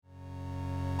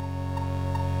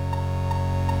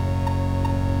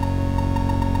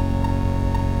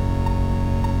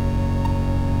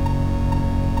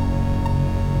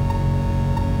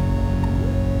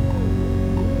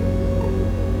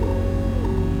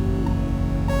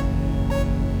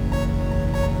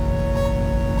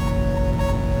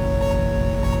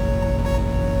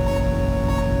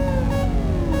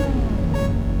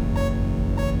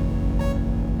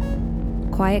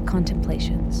Quiet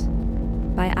Contemplations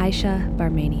by Aisha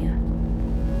Barmania.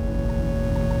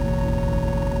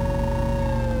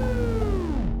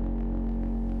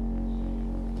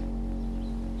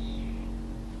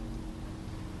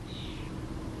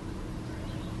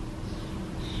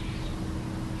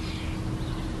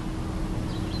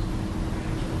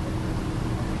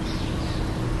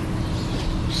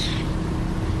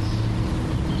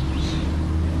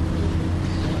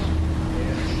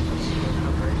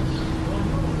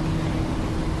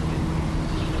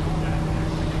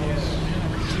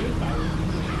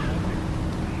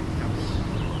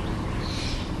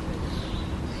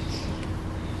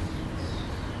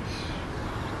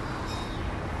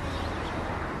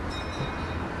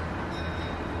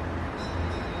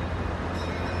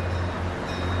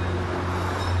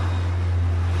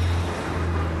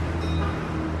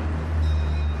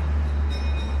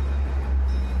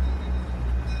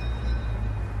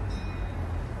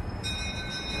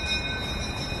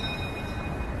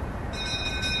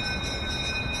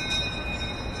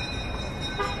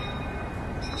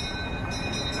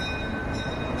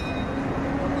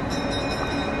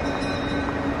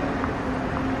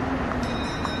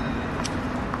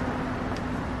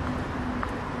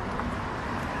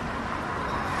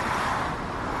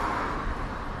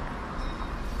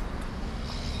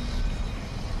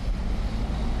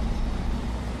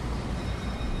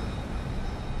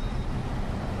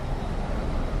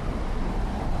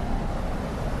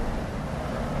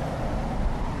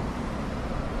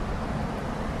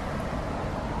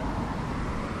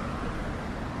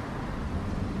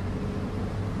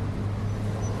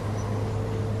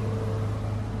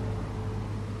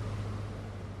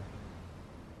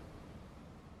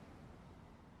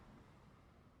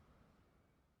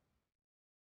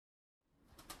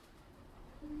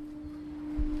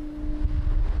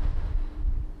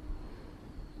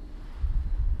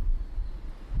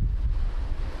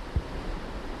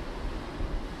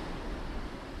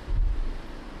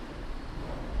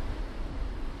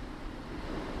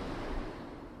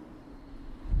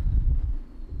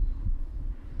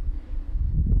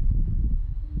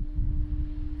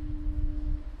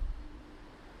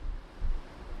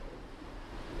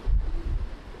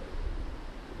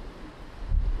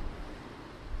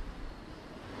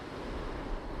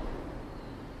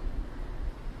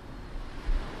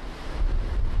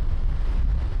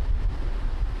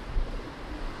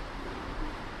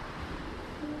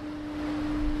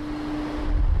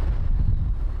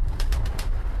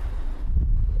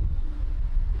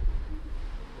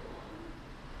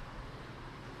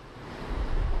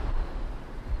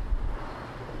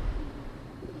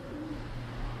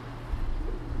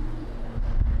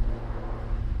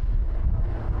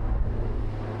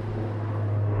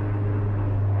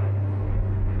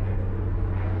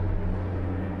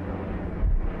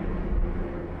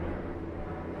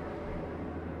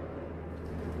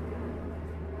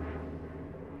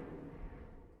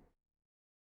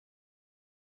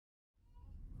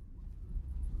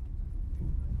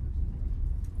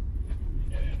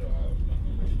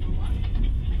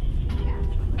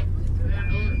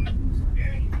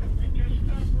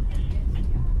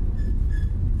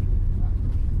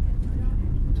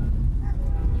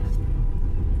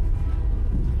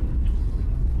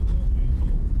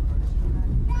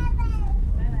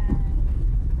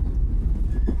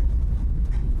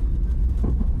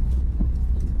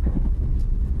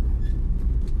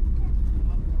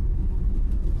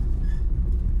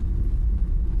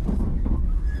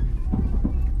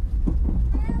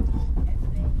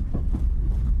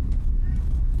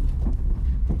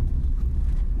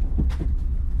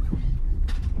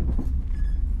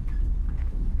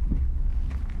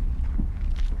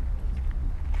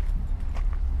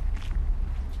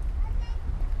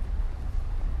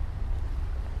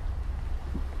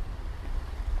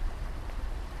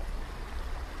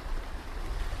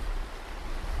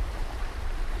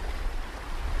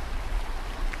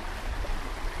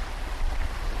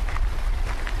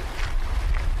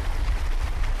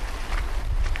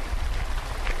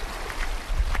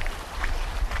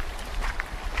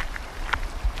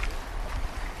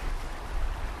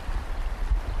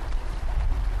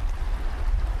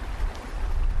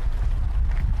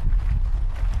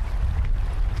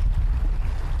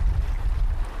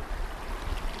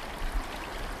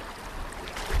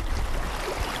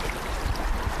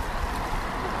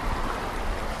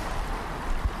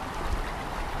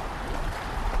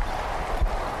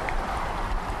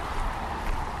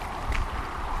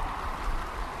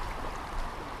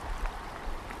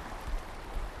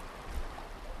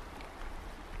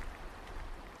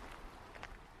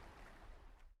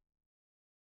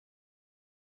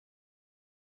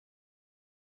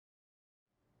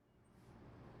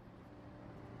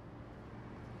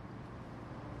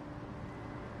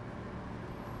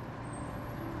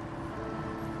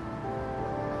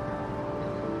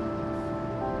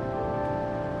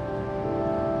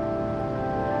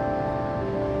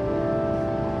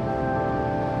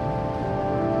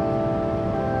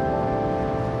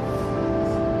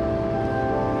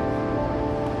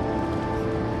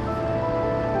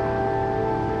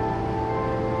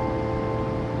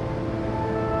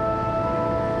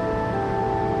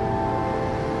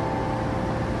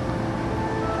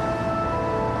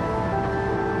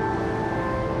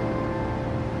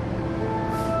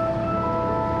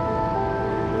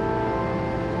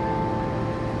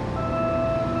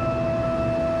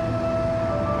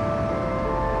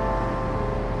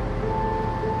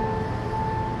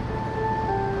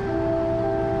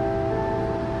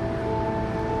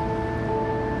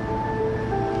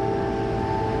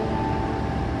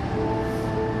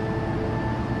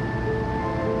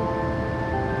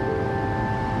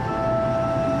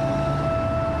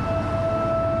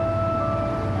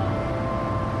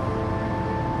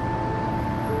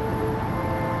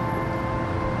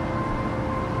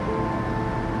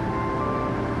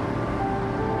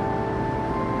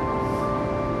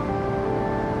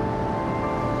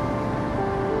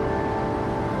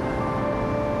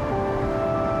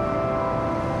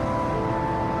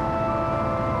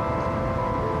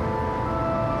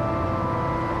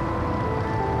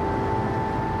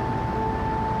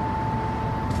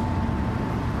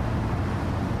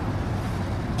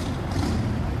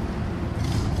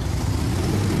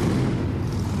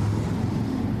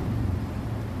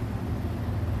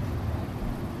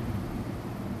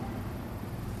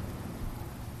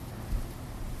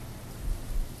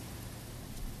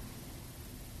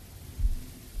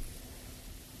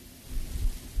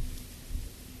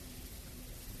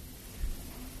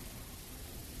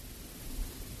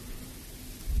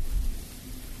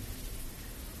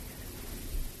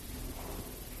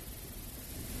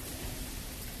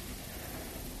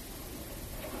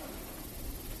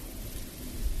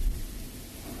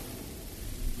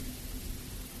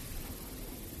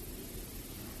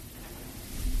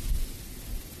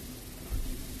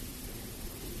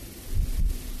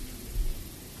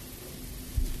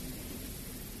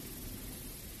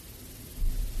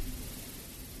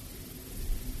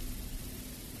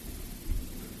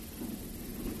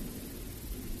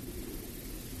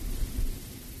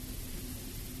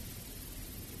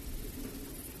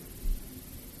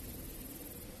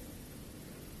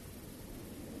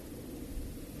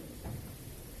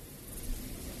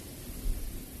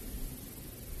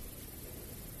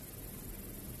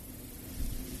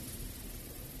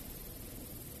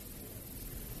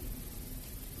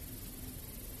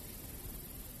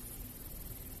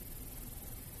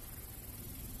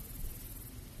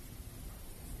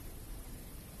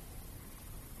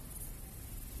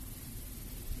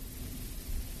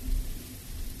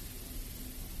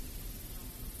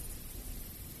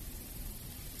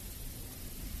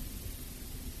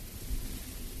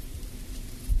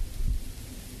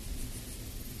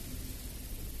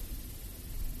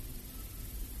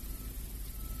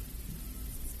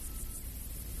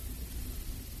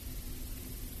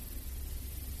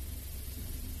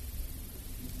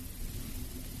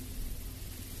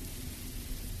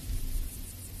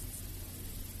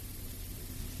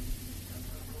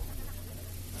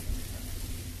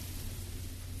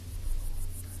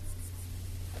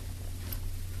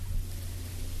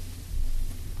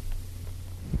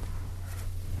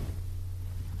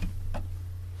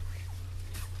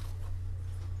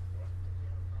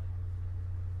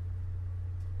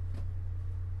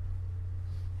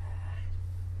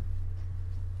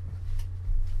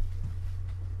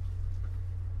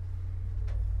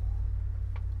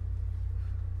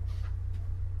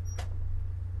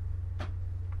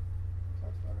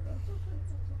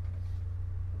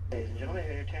 Ladies and gentlemen,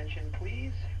 your attention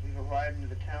please. We've arrived into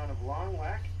the town of Long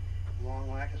Lac. Long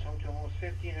Lac is home to almost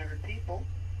 1,500 people.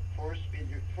 Forestry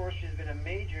has been a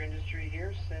major industry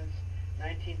here since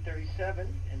 1937,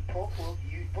 and pulp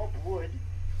wood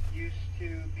used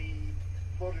to be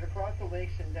floated across the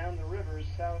lakes and down the rivers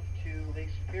south to Lake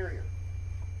Superior.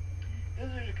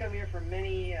 Visitors who come here for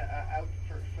many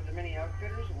for the many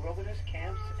outfitters, wilderness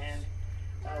camps, and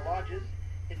lodges.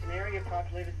 It's an area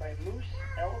populated by moose,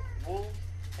 elk, wolves,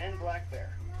 and black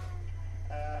bear,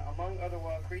 among other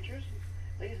wild creatures.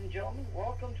 Ladies and gentlemen,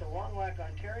 welcome to Long Lac,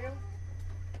 Ontario.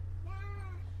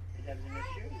 Mesdames et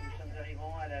messieurs, nous sommes arrivés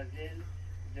à la ville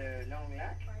de Long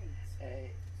Lac.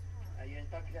 Il y a une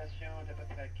population d'à peu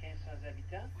près 1500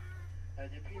 habitants.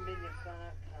 Depuis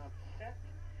 1937,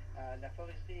 la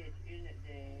foresterie est une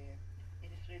des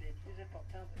industries les plus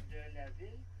importantes de la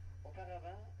ville.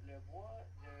 Auparavant, le bois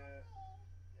de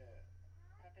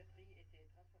papeterie était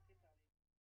transporté par les...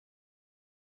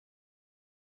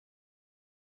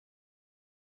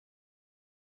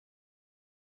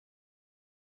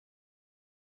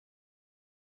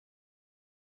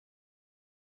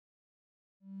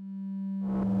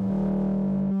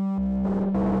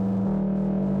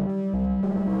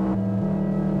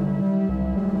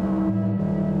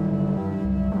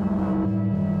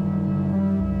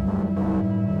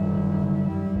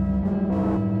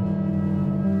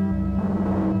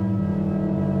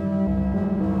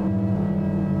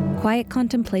 Quiet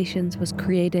Contemplations was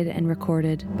created and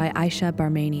recorded by Aisha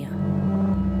Barmania.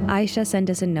 Aisha sent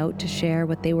us a note to share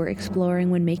what they were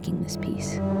exploring when making this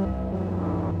piece.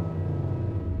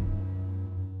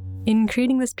 In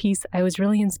creating this piece, I was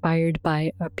really inspired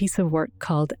by a piece of work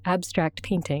called Abstract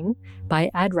Painting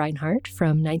by Ad Reinhardt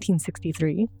from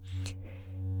 1963.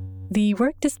 The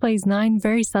work displays 9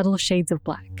 very subtle shades of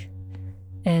black.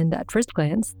 And at first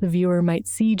glance, the viewer might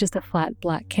see just a flat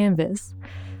black canvas.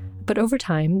 But over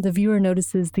time, the viewer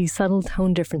notices these subtle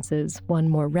tone differences, one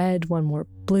more red, one more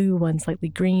blue, one slightly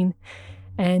green,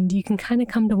 and you can kind of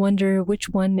come to wonder which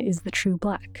one is the true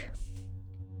black.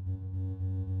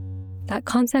 That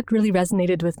concept really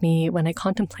resonated with me when I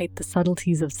contemplate the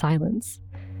subtleties of silence.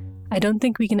 I don't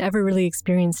think we can ever really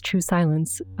experience true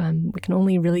silence. We can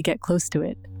only really get close to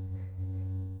it.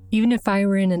 Even if I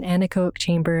were in an anechoic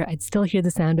chamber, I'd still hear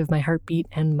the sound of my heartbeat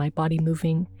and my body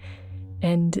moving.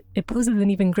 And it poses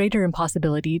an even greater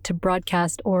impossibility to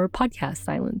broadcast or podcast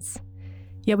silence.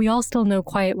 Yet we all still know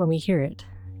quiet when we hear it,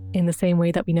 in the same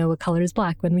way that we know a color is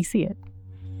black when we see it.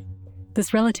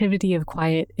 This relativity of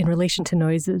quiet in relation to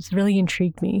noises really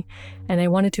intrigued me, and I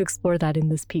wanted to explore that in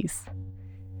this piece.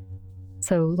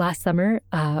 So last summer,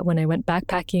 when I went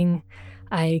backpacking,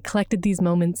 I collected these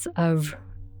moments of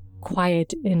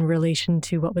quiet in relation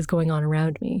to what was going on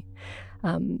around me.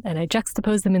 And I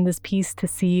juxtaposed them in this piece to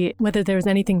see whether there was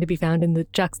anything to be found in the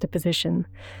juxtaposition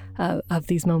of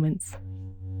these moments.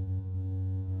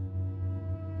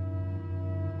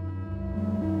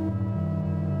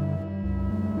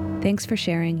 Thanks for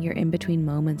sharing your in-between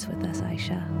moments with us,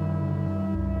 Aisha.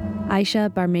 Aisha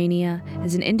Barmania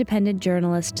is an independent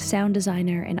journalist, sound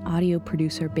designer, and audio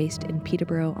producer based in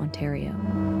Peterborough, Ontario.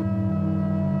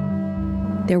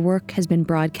 Their work has been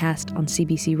broadcast on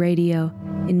CBC Radio,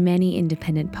 in many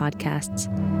independent podcasts,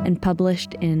 and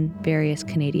published in various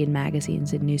Canadian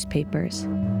magazines and newspapers.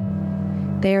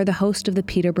 They are the host of the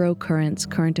Peterborough Currents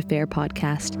Current Affair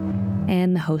podcast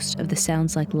and the host of the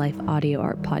Sounds Like Life audio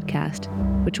art podcast,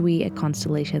 which we at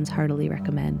Constellations heartily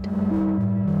recommend.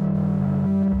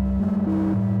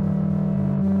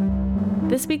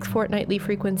 This week's fortnightly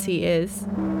frequency is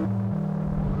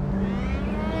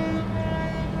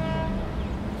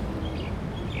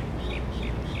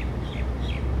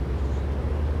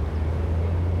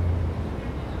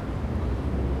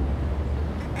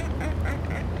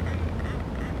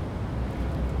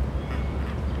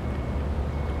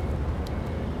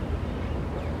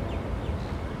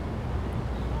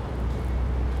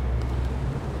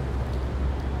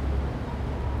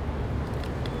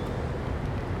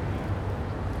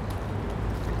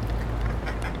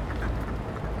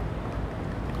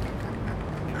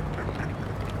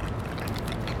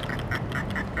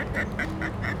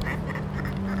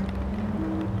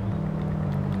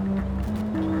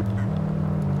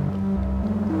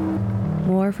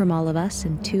More from all of us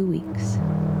in 2 weeks.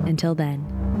 Until then,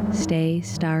 stay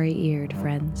starry-eared,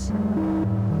 friends.